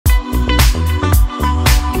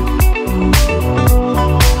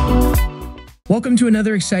Welcome to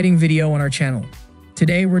another exciting video on our channel.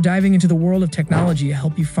 Today, we're diving into the world of technology to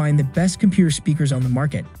help you find the best computer speakers on the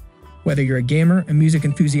market. Whether you're a gamer, a music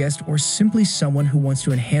enthusiast, or simply someone who wants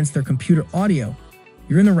to enhance their computer audio,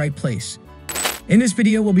 you're in the right place. In this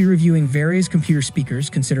video, we'll be reviewing various computer speakers,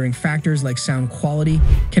 considering factors like sound quality,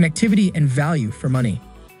 connectivity, and value for money.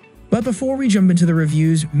 But before we jump into the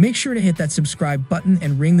reviews, make sure to hit that subscribe button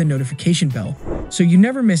and ring the notification bell so you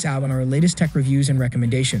never miss out on our latest tech reviews and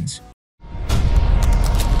recommendations.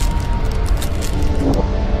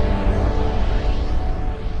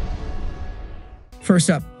 First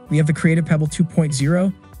up, we have the Creative Pebble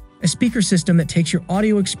 2.0, a speaker system that takes your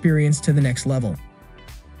audio experience to the next level.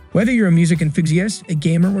 Whether you're a music enthusiast, a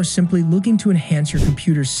gamer, or simply looking to enhance your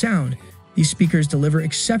computer's sound, these speakers deliver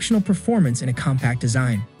exceptional performance in a compact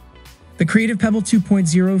design. The Creative Pebble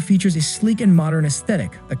 2.0 features a sleek and modern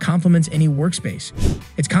aesthetic that complements any workspace.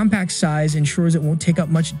 Its compact size ensures it won't take up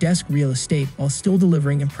much desk real estate while still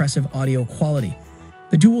delivering impressive audio quality.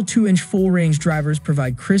 The dual 2-inch full-range drivers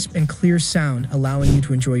provide crisp and clear sound, allowing you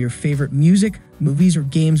to enjoy your favorite music, movies, or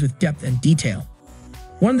games with depth and detail.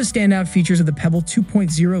 One of the standout features of the Pebble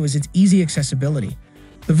 2.0 is its easy accessibility.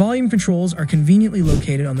 The volume controls are conveniently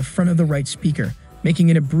located on the front of the right speaker, making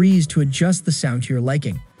it a breeze to adjust the sound to your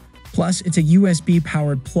liking. Plus, it's a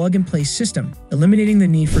USB-powered plug-and-play system, eliminating the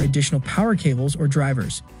need for additional power cables or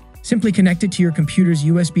drivers. Simply connect it to your computer's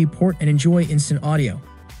USB port and enjoy instant audio.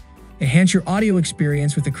 Enhance your audio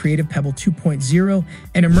experience with the Creative Pebble 2.0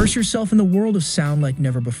 and immerse yourself in the world of sound like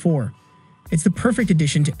never before. It's the perfect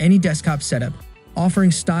addition to any desktop setup, offering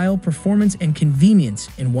style, performance, and convenience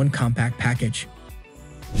in one compact package.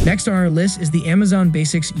 Next on our list is the Amazon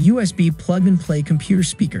Basics USB plug-and-play computer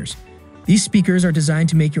speakers. These speakers are designed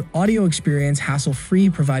to make your audio experience hassle-free,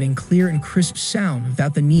 providing clear and crisp sound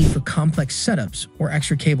without the need for complex setups or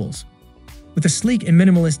extra cables. With a sleek and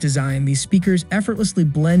minimalist design, these speakers effortlessly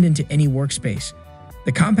blend into any workspace.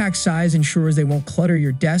 The compact size ensures they won't clutter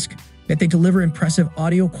your desk, yet they deliver impressive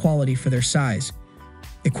audio quality for their size.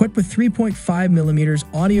 Equipped with 3.5mm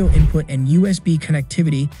audio input and USB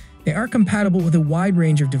connectivity, they are compatible with a wide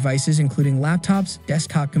range of devices including laptops,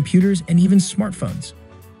 desktop computers, and even smartphones.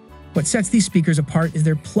 What sets these speakers apart is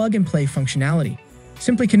their plug-and-play functionality.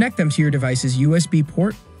 Simply connect them to your device's USB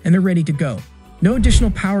port, and they're ready to go. No additional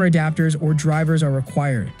power adapters or drivers are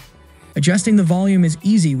required. Adjusting the volume is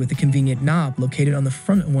easy with the convenient knob located on the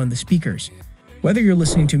front of one of the speakers. Whether you're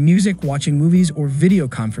listening to music, watching movies, or video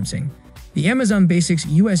conferencing, the Amazon Basics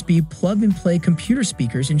USB plug-and-play computer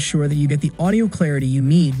speakers ensure that you get the audio clarity you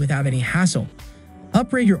need without any hassle.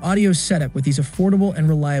 Upgrade your audio setup with these affordable and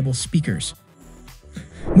reliable speakers.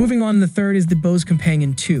 Moving on, the third is the Bose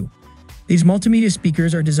Companion 2. These multimedia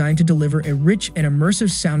speakers are designed to deliver a rich and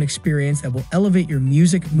immersive sound experience that will elevate your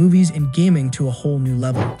music, movies, and gaming to a whole new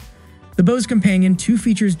level. The Bose Companion 2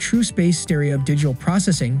 features true space stereo digital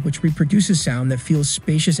processing, which reproduces sound that feels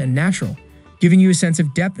spacious and natural, giving you a sense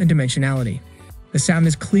of depth and dimensionality. The sound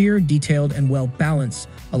is clear, detailed, and well-balanced,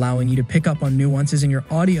 allowing you to pick up on nuances in your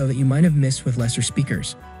audio that you might have missed with lesser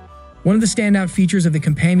speakers. One of the standout features of the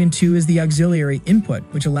Companion 2 is the auxiliary input,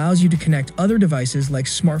 which allows you to connect other devices like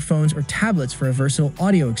smartphones or tablets for a versatile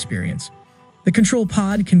audio experience. The control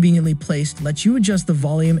pod, conveniently placed, lets you adjust the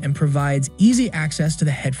volume and provides easy access to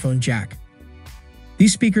the headphone jack.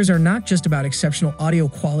 These speakers are not just about exceptional audio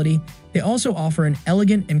quality, they also offer an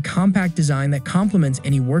elegant and compact design that complements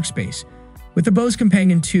any workspace. With the Bose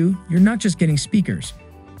Companion 2, you're not just getting speakers,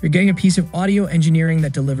 you're getting a piece of audio engineering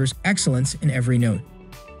that delivers excellence in every note.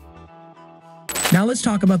 Now let's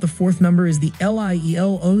talk about the fourth number is the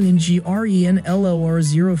LIELONGREN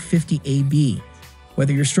LOR050AB.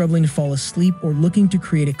 Whether you're struggling to fall asleep or looking to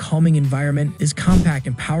create a calming environment, this compact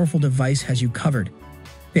and powerful device has you covered.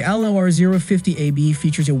 The LOR050AB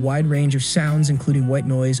features a wide range of sounds including white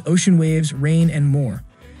noise, ocean waves, rain, and more.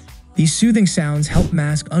 These soothing sounds help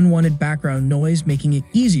mask unwanted background noise, making it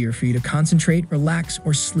easier for you to concentrate, relax,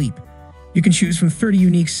 or sleep. You can choose from 30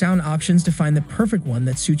 unique sound options to find the perfect one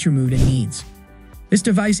that suits your mood and needs. This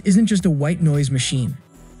device isn't just a white noise machine.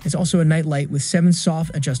 It's also a nightlight with 7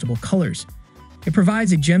 soft, adjustable colors. It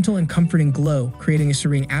provides a gentle and comforting glow, creating a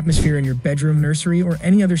serene atmosphere in your bedroom, nursery, or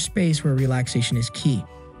any other space where relaxation is key.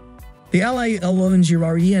 The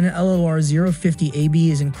LIELONGREN LOR050AB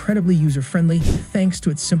is incredibly user-friendly thanks to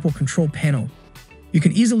its simple control panel. You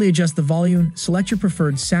can easily adjust the volume, select your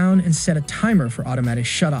preferred sound, and set a timer for automatic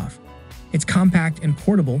shutoff. It's compact and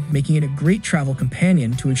portable, making it a great travel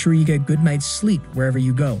companion to ensure you get a good night's sleep wherever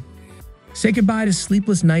you go. Say goodbye to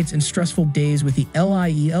sleepless nights and stressful days with the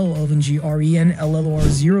LIELONGREN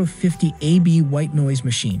LOR050AB white noise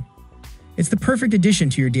machine. It's the perfect addition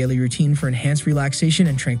to your daily routine for enhanced relaxation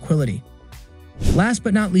and tranquility. Last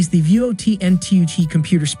but not least, the VOTNTUT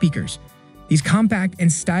computer speakers. These compact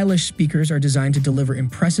and stylish speakers are designed to deliver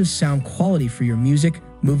impressive sound quality for your music,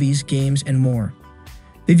 movies, games, and more.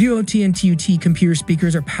 The VOTNTUT computer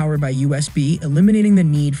speakers are powered by USB, eliminating the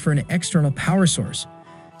need for an external power source.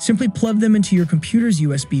 Simply plug them into your computer's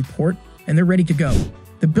USB port, and they're ready to go.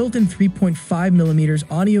 The built-in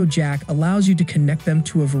 3.5mm audio jack allows you to connect them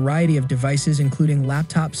to a variety of devices, including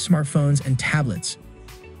laptops, smartphones, and tablets.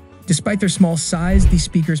 Despite their small size, these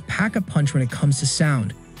speakers pack a punch when it comes to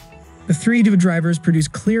sound. The 3 drivers produce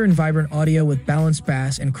clear and vibrant audio with balanced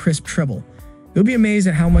bass and crisp treble. You'll be amazed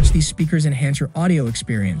at how much these speakers enhance your audio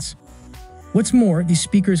experience. What's more, these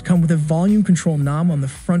speakers come with a volume control knob on the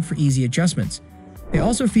front for easy adjustments. They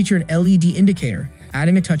also feature an LED indicator,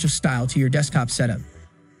 adding a touch of style to your desktop setup.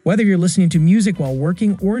 Whether you're listening to music while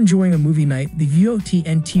working or enjoying a movie night, the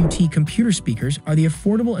VOTNTUT computer speakers are the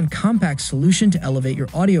affordable and compact solution to elevate your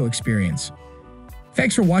audio experience.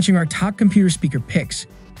 Thanks for watching our top computer speaker picks.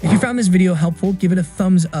 If you found this video helpful, give it a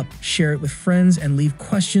thumbs up, share it with friends, and leave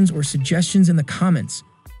questions or suggestions in the comments.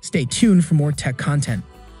 Stay tuned for more tech content.